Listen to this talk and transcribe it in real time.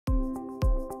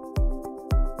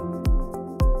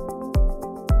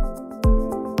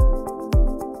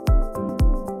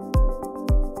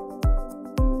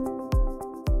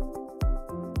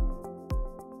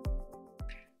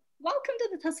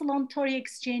Thessalontory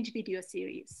Exchange video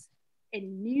series, a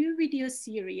new video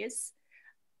series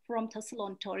from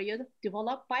Thessalontory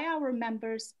developed by our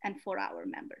members and for our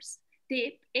members.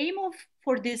 The aim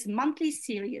for this monthly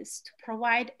series to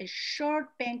provide a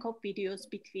short bank of videos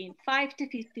between 5 to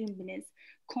 15 minutes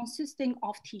consisting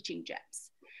of teaching gems,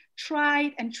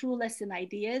 tried and true lesson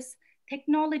ideas,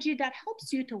 technology that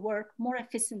helps you to work more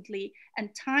efficiently,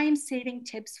 and time-saving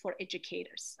tips for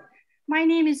educators. My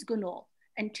name is Gunul,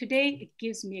 and today it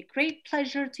gives me a great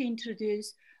pleasure to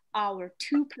introduce our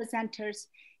two presenters,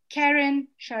 Karen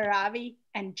Sharavi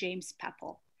and James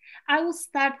Papel. I will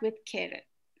start with Karen.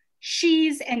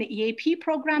 She's an EAP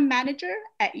program manager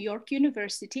at York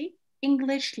University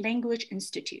English Language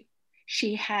Institute.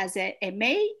 She has an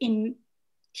MA in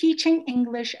teaching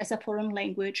English as a foreign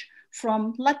language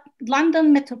from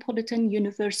London Metropolitan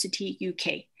University,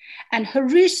 UK. And her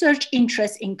research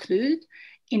interests include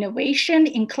innovation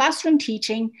in classroom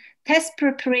teaching, test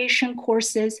preparation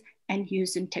courses, and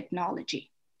using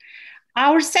technology.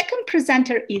 Our second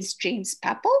presenter is James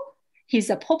Papel. He's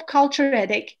a pop culture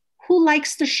addict who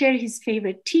likes to share his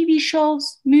favorite TV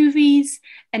shows, movies,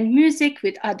 and music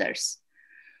with others,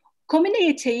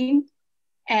 culminating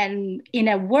in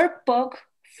a workbook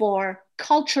for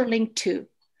Culture Link 2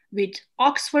 with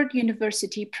Oxford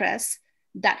University Press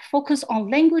that focus on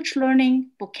language learning,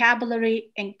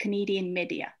 vocabulary, and Canadian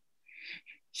media.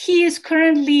 He is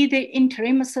currently the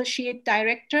interim associate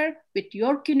director with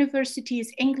York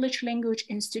University's English Language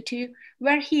Institute,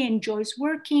 where he enjoys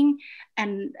working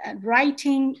and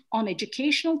writing on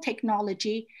educational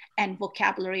technology and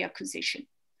vocabulary acquisition.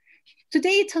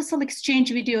 Today, TESOL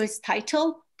Exchange video is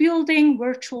titled Building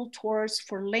Virtual Tours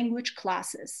for Language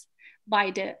Classes.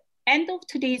 By the end of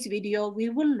today's video, we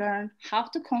will learn how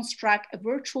to construct a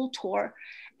virtual tour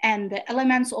and the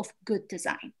elements of good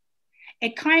design.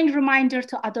 A kind reminder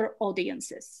to other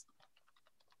audiences.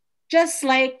 Just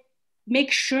like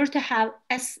make sure to have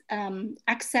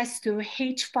access to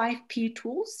H5P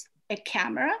tools, a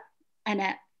camera, and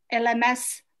an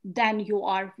LMS, then you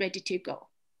are ready to go.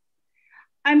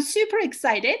 I'm super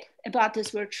excited about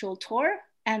this virtual tour,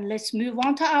 and let's move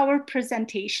on to our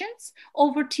presentations.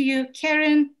 Over to you,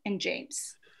 Karen and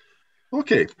James.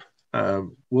 Okay,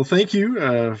 well, thank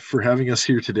you for having us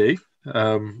here today.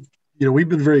 We've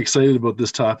been very excited about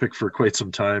this topic for quite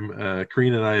some time.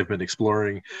 Karina and I have been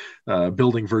exploring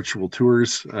building virtual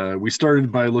tours. We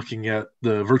started by looking at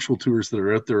the virtual tours that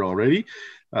are out there already.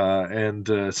 And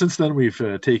since then, we've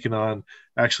taken on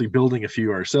actually building a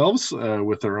few ourselves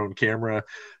with our own camera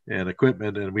and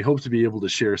equipment. And we hope to be able to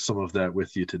share some of that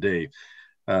with you today.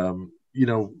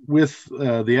 With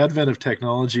the advent of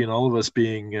technology and all of us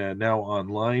being now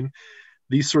online,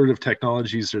 these sort of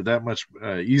technologies are that much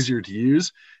easier to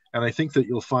use. And I think that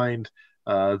you'll find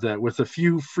that with a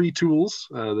few free tools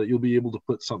that you'll be able to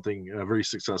put something very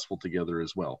successful together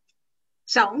as well.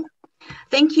 So,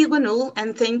 thank you, Gunul,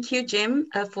 and thank you, Jim,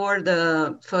 for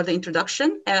the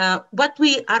introduction. What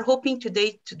we are hoping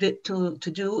today to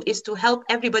do is to help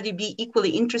everybody be equally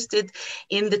interested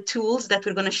in the tools that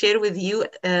we're going to share with you,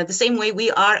 the same way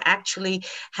we are actually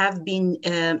have been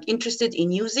interested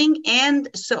in using, and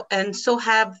so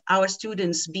have our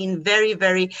students been very,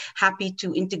 very happy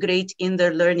to integrate in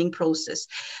their learning process.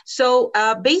 So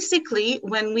basically,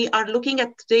 when we are looking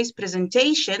at today's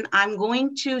presentation, I'm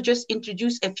going to just introduce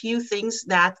a few things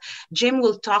that Jim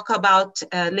will talk about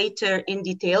later in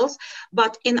details.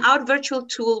 But in our virtual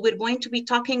tool, we're going to be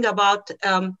talking about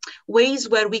ways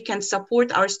where we can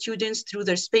support our students through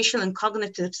their spatial and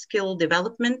cognitive skill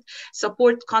development,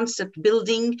 support concept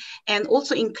building, and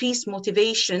also increase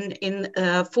motivation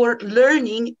for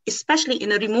learning, especially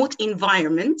in a remote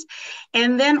environment.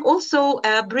 And then also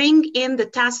bring in the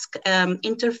task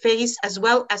interface as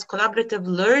well as collaborative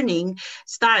learning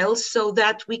styles so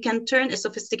that we can turn a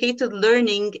sophisticated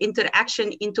learning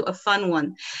interaction into a fun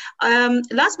one.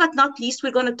 Last but not least,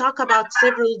 we're going to talk about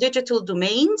several digital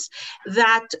domains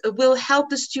that will help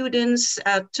the students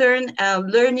turn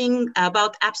learning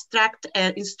about abstract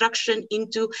instruction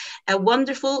into a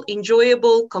wonderful,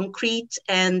 enjoyable, concrete,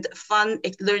 and fun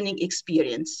learning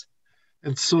experience.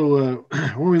 And so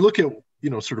when we look at,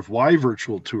 sort of why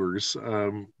virtual tours,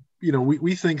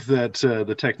 we think that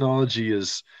the technology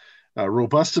is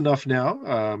robust enough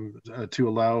now to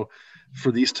allow for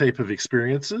these type of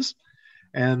experiences,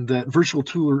 and that virtual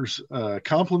tours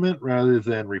complement rather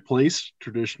than replace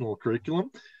traditional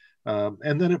curriculum.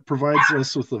 And then it provides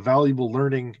us with a valuable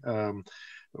learning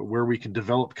where we can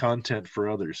develop content for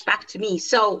others. Back to me.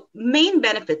 So main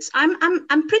benefits.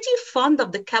 I'm pretty fond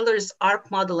of the Keller's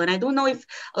ARC model, and I don't know if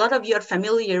a lot of you are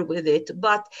familiar with it,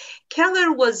 but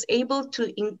Keller was able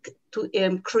to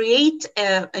create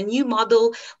a new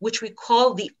model, which we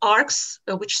call the ARCS,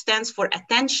 which stands for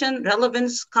attention,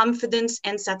 relevance, confidence,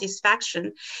 and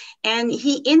satisfaction. And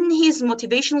in his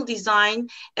motivational design,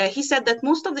 he said that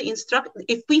most of the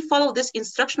if we follow this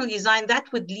instructional design,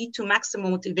 that would lead to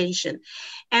maximum motivation.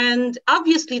 And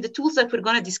obviously, the tools that we're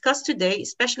going to discuss today,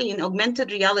 especially in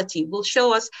augmented reality, will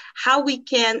show us how we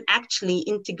can actually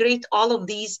integrate all of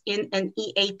these in an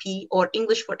EAP, or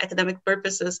English for Academic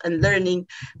Purposes and Learning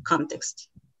context.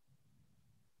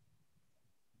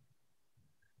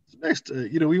 Next,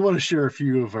 we want to share a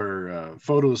few of our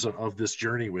photos of this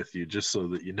journey with you, just so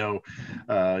that you know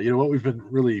what we've been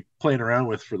really playing around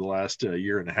with for the last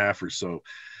year and a half or so.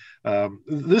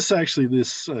 This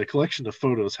collection of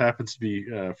photos happens to be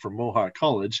from Mohawk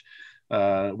College,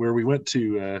 where we went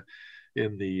to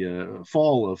in the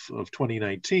fall of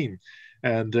 2019.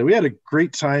 And we had a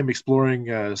great time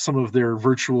exploring some of their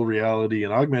virtual reality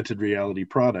and augmented reality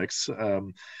products.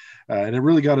 And it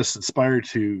really got us inspired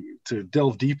to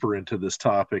delve deeper into this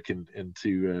topic and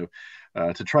to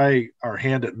try our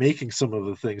hand at making some of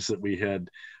the things that we had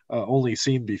only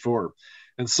seen before.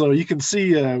 And so you can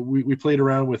see we played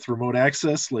around with remote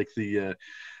access, like the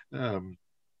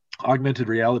augmented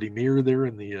reality mirror there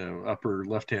in the upper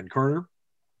left-hand corner.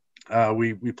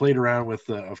 We played around with,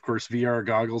 of course, VR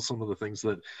goggles, some of the things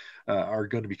that are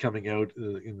going to be coming out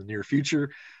in the near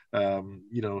future.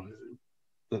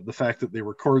 The fact that they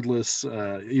were cordless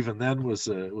even then was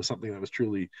something that was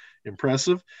truly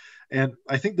impressive. And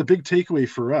I think the big takeaway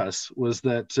for us was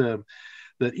that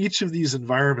each of these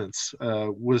environments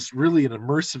was really an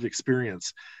immersive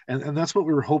experience. And that's what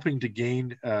we were hoping to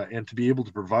gain and to be able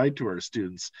to provide to our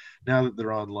students now that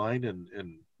they're online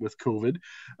and with COVID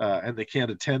and they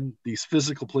can't attend these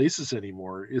physical places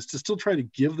anymore, is to still try to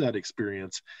give that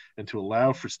experience and to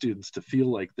allow for students to feel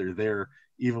like they're there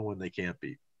even when they can't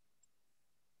be.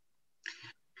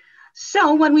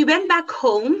 So when we went back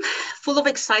home, full of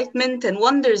excitement and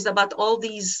wonders about all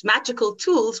these magical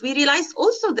tools, we realized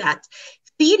also that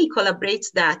theory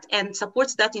collaborates that and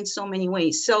supports that in so many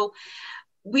ways. So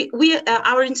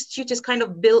our institute is kind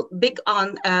of built big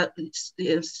on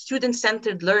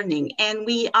student-centered learning, and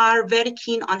we are very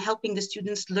keen on helping the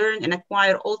students learn and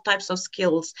acquire all types of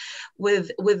skills with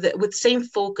same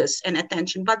focus and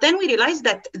attention. But then we realized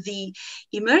that the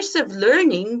immersive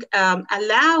learning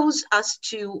allows us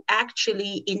to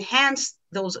actually enhance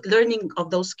those learning of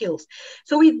those skills.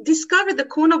 So we discovered the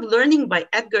cone of learning by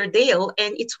Edgar Dale,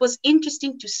 and it was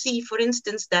interesting to see, for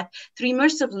instance, that through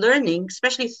immersive learning,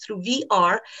 especially through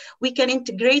VR, we can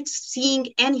integrate seeing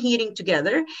and hearing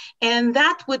together, and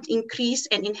that would increase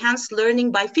and enhance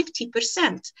learning by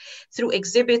 50% through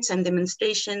exhibits and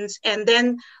demonstrations. And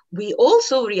then we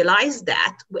also realized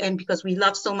that, and because we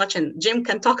love so much, and Jim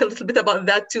can talk a little bit about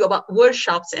that too, about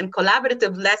workshops and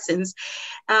collaborative lessons,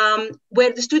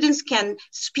 where the students can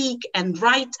speak and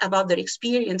write about their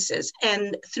experiences.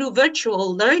 And through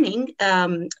virtual learning,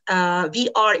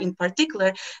 VR in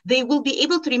particular, they will be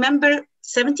able to remember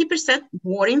 70%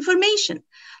 more information.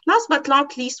 Last but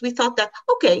not least, we thought that,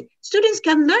 okay, students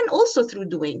can learn also through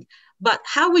doing. But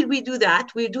how will we do that?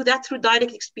 We do that through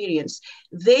direct experience.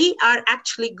 They are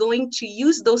actually going to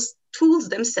use those tools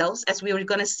themselves, as we were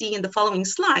going to see in the following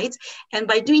slides. And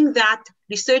by doing that,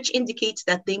 research indicates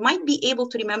that they might be able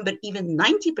to remember even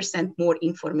 90% more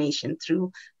information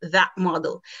through that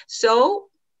model. So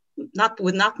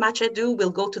with not much ado, we'll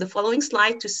go to the following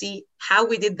slide to see how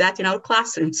we did that in our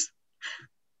classrooms.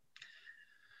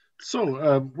 So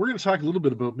we're going to talk a little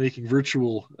bit about making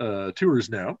virtual tours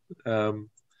now.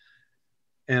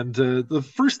 And the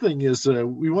first thing is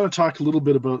we want to talk a little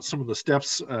bit about some of the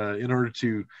steps in order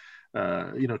to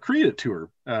create a tour.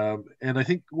 And I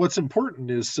think what's important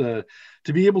is to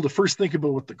be able to first think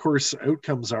about what the course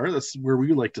outcomes are. That's where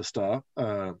we like to start.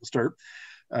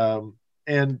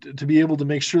 And to be able to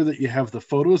make sure that you have the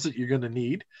photos that you're going to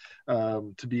need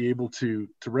to be able to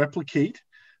replicate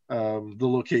the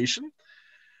location.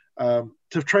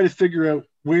 To try to figure out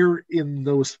where in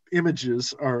those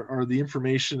images are the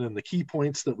information and the key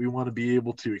points that we want to be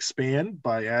able to expand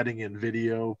by adding in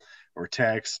video or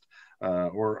text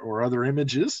or other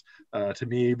images to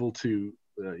be able to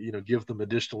give them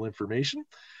additional information.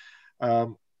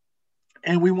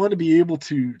 And we want to be able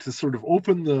to sort of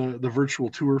open the virtual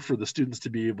tour for the students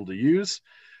to be able to use,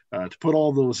 to put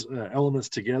all those elements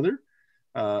together.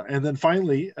 And then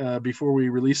finally, before we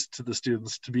release it to the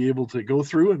students, to be able to go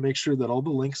through and make sure that all the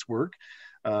links work,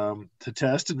 to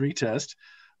test and retest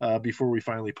before we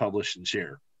finally publish and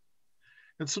share.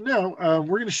 And so now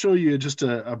we're going to show you just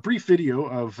a brief video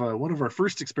of one of our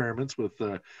first experiments with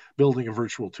building a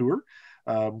virtual tour.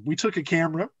 We took a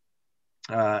camera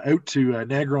out to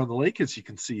Niagara-on-the-Lake, as you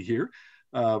can see here,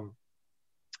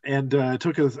 and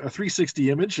took a 360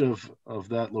 image of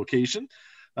that location,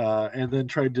 and then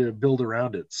tried to build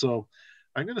around it. So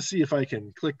I'm going to see if I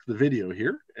can click the video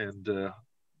here, and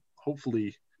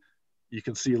hopefully you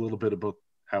can see a little bit about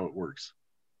how it works.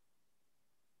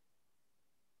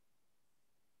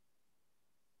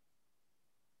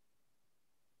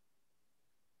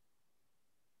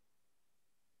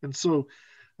 And so,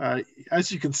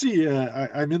 as you can see,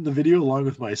 I'm in the video along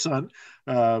with my son.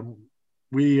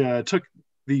 We took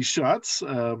these shots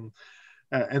and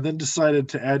then decided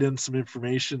to add in some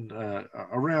information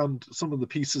around some of the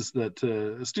pieces that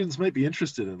students might be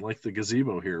interested in, like the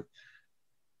gazebo here.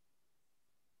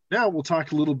 Now we'll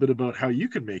talk a little bit about how you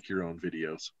can make your own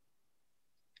videos.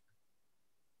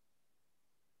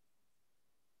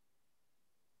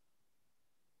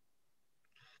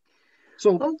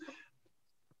 So,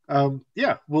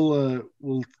 yeah, we'll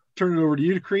turn it over to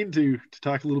you, Karine, to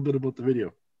talk a little bit about the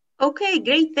video. Okay,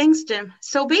 great. Thanks, Jim.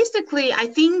 So basically, I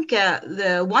think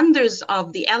the wonders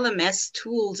of the LMS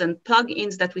tools and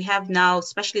plugins that we have now,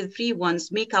 especially the free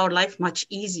ones, make our life much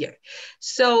easier.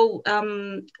 So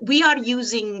we are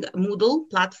using Moodle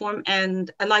platform, and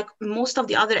like most of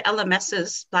the other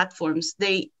LMSs platforms,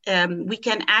 we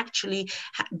can actually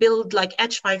build like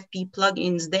H5P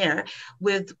plugins there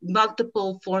with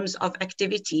multiple forms of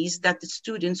activities that the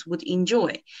students would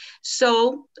enjoy.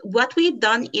 So what we've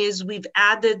done is we've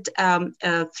added a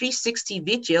 360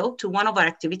 video to one of our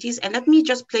activities. And let me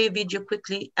just play a video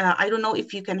quickly. I don't know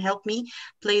if you can help me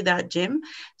play that, Jim,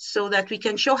 so that we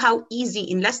can show how easy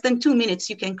in less than 2 minutes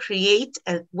you can create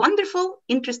a wonderful,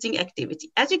 interesting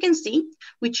activity. As you can see,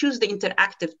 we choose the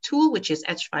interactive tool, which is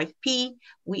H5P.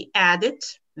 We add it,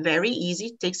 very easy,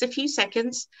 it takes a few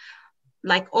seconds.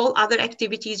 Like all other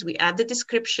activities, we add the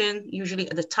description, usually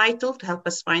the title to help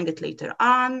us find it later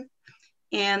on.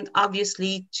 And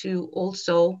obviously to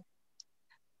also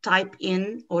type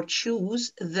in or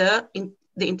choose the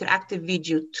interactive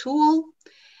video tool.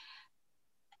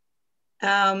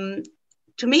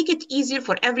 To make it easier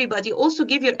for everybody, also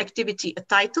give your activity a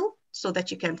title so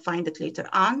that you can find it later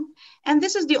on. And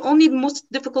this is the only most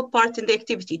difficult part in the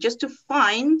activity, just to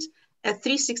find a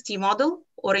 360 model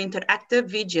or interactive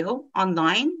video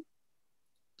online.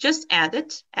 Just add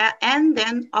it, and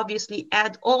then obviously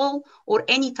add all or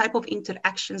any type of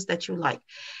interactions that you like.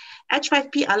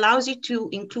 H5P allows you to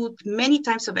include many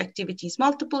types of activities,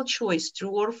 multiple choice,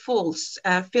 true or false,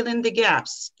 fill in the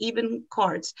gaps, even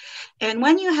cards. And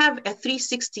when you have a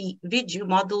 360 video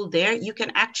model there, you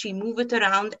can actually move it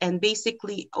around and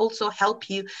basically also help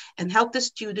you and help the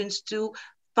students to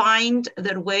find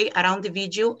their way around the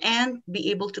video and be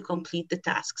able to complete the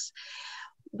tasks.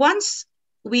 Once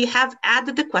we have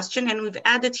added the question, and we've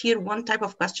added here one type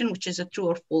of question, which is a true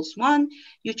or false one,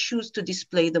 you choose to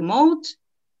display the mode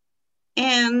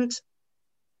and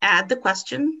add the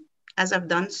question as I've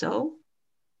done so.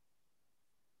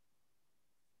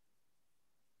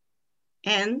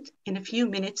 And in a few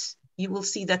minutes, you will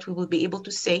see that we will be able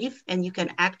to save, and you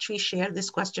can actually share this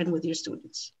question with your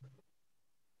students.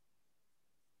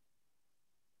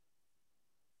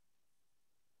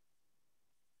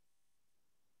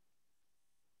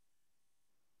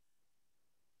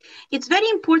 It's very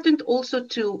important also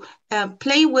to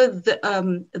play with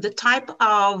the type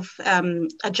of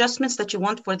adjustments that you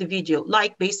want for the video.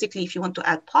 Like basically, if you want to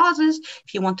add pauses,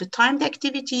 if you want to time the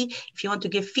activity, if you want to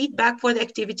give feedback for the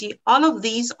activity, all of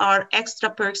these are extra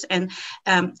perks and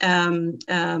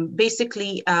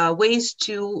basically ways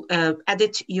to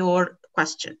edit your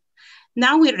question.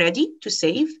 Now we're ready to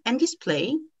save and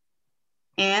display.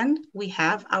 And we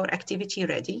have our activity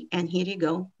ready. And here you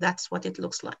go. That's what it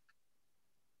looks like.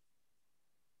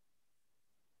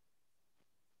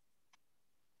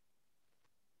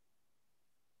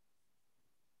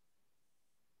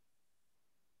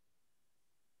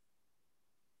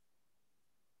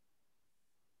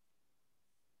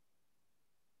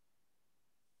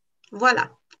 Voila,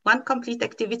 one complete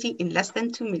activity in less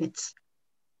than 2 minutes.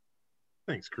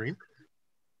 Thanks, Karine.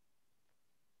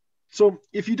 So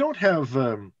if you don't have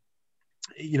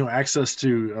access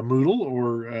to a Moodle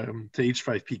or to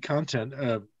H5P content,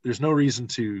 there's no reason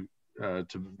to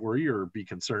worry or be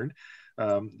concerned.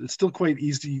 It's still quite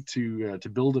easy to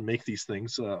build and make these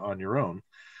things on your own.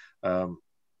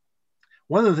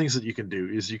 One of the things that you can do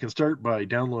is you can start by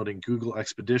downloading Google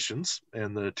Expeditions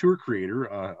and the Tour Creator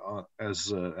as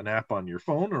an app on your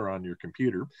phone or on your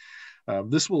computer.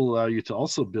 This will allow you to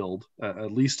also build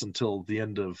at least until the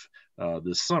end of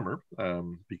this summer,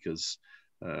 because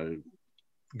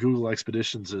Google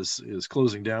Expeditions is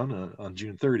closing down on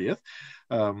June 30th.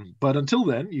 But until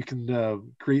then, you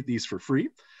can create these for free.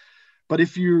 But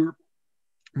if you're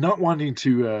not wanting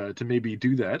to maybe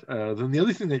do that, then the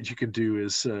other thing that you can do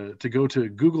is to go to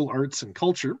Google Arts and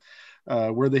Culture,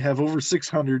 where they have over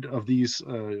 600 of these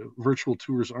virtual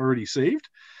tours already saved.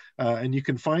 And you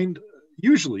can find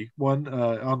usually one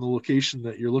on the location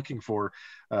that you're looking for,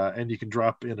 and you can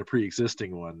drop in a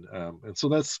pre-existing one. And so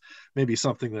that's maybe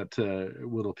something that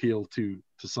would appeal to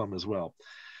some as well.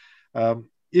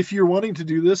 If you're wanting to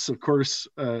do this, of course,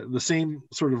 the same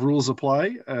sort of rules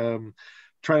apply.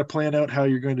 Try to plan out how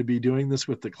you're going to be doing this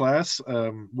with the class,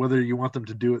 whether you want them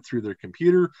to do it through their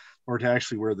computer or to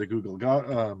actually wear the Google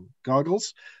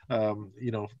goggles.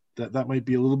 That might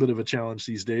be a little bit of a challenge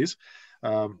these days.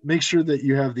 Make sure that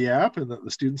you have the app and that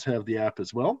the students have the app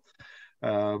as well.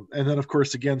 And then, of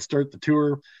course, again, start the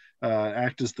tour,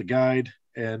 act as the guide,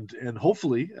 and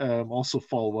hopefully also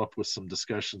follow up with some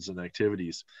discussions and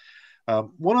activities.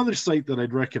 One other site that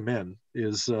I'd recommend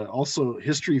is also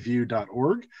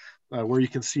historyview.org, where you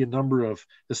can see a number of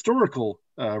historical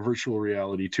virtual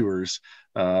reality tours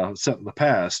set in the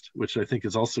past, which I think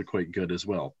is also quite good as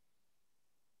well.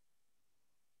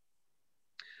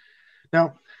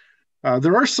 Now,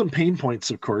 there are some pain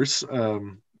points, of course.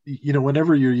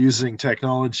 Whenever you're using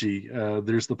technology,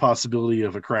 there's the possibility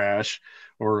of a crash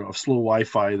or of slow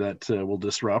Wi-Fi that will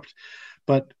disrupt.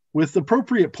 But with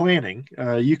appropriate planning,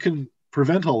 you can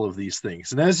prevent all of these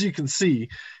things. And as you can see,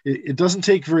 it doesn't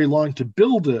take very long to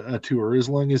build a tour. As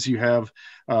long as you have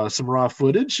some raw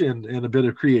footage and a bit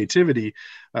of creativity,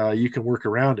 you can work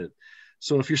around it.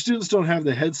 So if your students don't have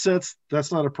the headsets,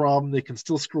 that's not a problem. They can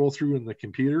still scroll through in the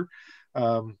computer.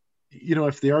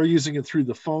 If they are using it through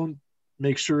the phone,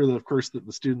 make sure that, of course, that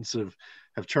the students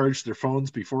have charged their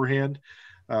phones beforehand.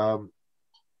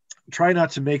 Try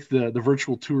not to make the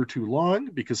virtual tour too long,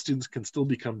 because students can still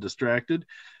become distracted,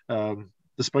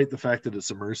 despite the fact that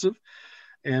it's immersive.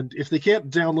 And if they can't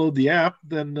download the app,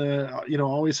 then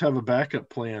always have a backup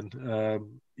plan.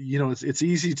 It's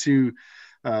easy to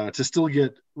still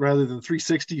get, rather than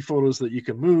 360 photos that you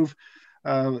can move,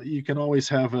 you can always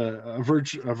have a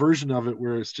version of it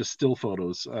where it's just still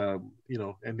photos,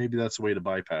 and maybe that's a way to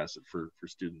bypass it for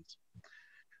students.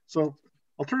 So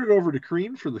I'll turn it over to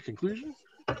Karine for the conclusion.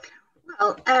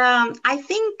 Well, I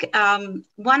think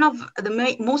one of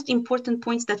the most important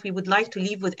points that we would like to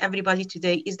leave with everybody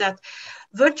today is that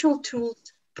virtual tools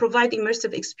provide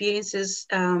immersive experiences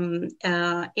in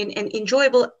an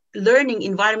enjoyable learning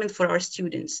environment for our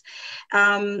students.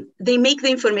 They make the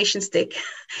information stick.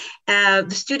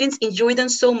 The students enjoy them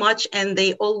so much, and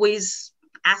they always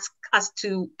ask us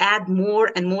to add more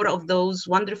and more of those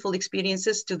wonderful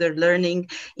experiences to their learning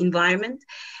environment.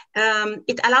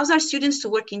 It allows our students to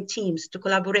work in teams, to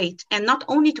collaborate, and not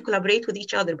only to collaborate with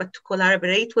each other, but to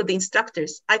collaborate with the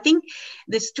instructors. I think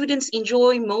the students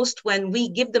enjoy most when we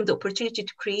give them the opportunity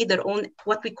to create their own,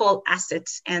 what we call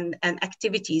assets and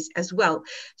activities as well.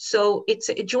 So it's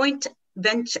a joint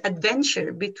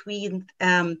adventure between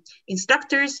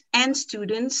instructors and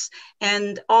students,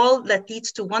 and all that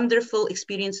leads to wonderful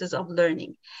experiences of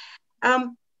learning.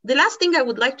 The last thing I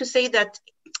would like to say that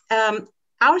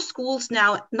our schools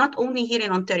now, not only here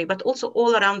in Ontario, but also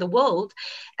all around the world,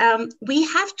 we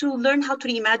have to learn how to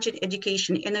reimagine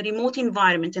education in a remote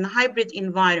environment, in a hybrid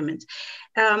environment.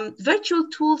 Virtual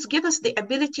tools give us the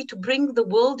ability to bring the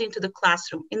world into the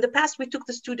classroom. In the past, we took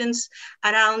the students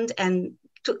around and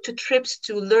to trips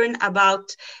to learn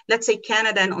about, let's say,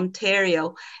 Canada and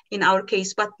Ontario in our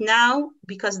case. But now,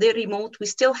 because they're remote, we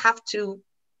still have to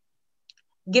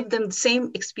give them the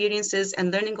same experiences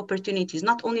and learning opportunities,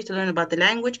 not only to learn about the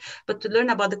language, but to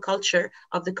learn about the culture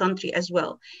of the country as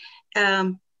well.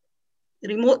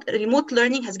 Remote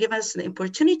learning has given us an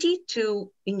opportunity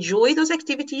to enjoy those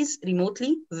activities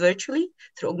remotely, virtually,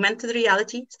 through augmented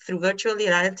reality, through virtual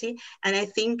reality. And I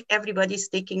think everybody's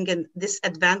taking this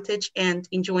advantage and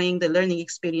enjoying the learning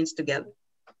experience together.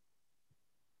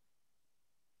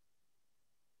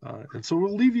 And so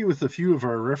we'll leave you with a few of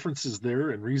our references there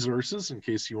and resources in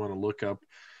case you want to look up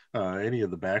any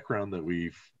of the background that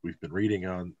we've been reading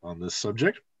on this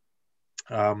subject.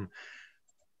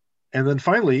 And then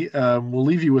finally, we'll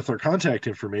leave you with our contact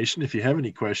information. If you have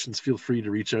any questions, feel free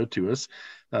to reach out to us.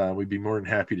 We'd be more than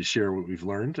happy to share what we've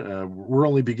learned. We're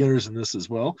only beginners in this as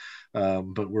well,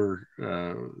 but we're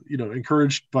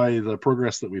encouraged by the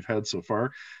progress that we've had so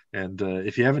far. And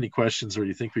if you have any questions or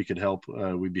you think we could help,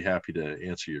 we'd be happy to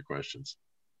answer your questions.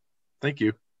 Thank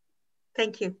you.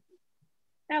 Thank you.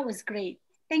 That was great.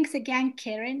 Thanks again,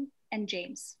 Karen and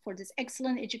James, for this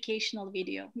excellent educational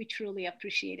video. We truly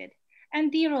appreciate it. And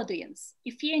dear audience,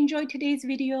 if you enjoyed today's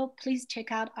video, please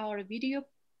check out our video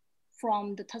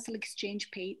from the Tussle Exchange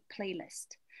playlist.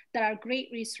 There are great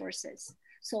resources.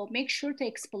 So make sure to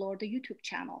explore the YouTube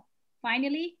channel.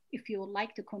 Finally, if you would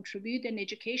like to contribute an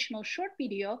educational short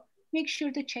video, make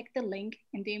sure to check the link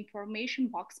in the information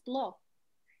box below.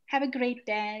 Have a great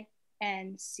day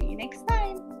and see you next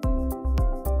time.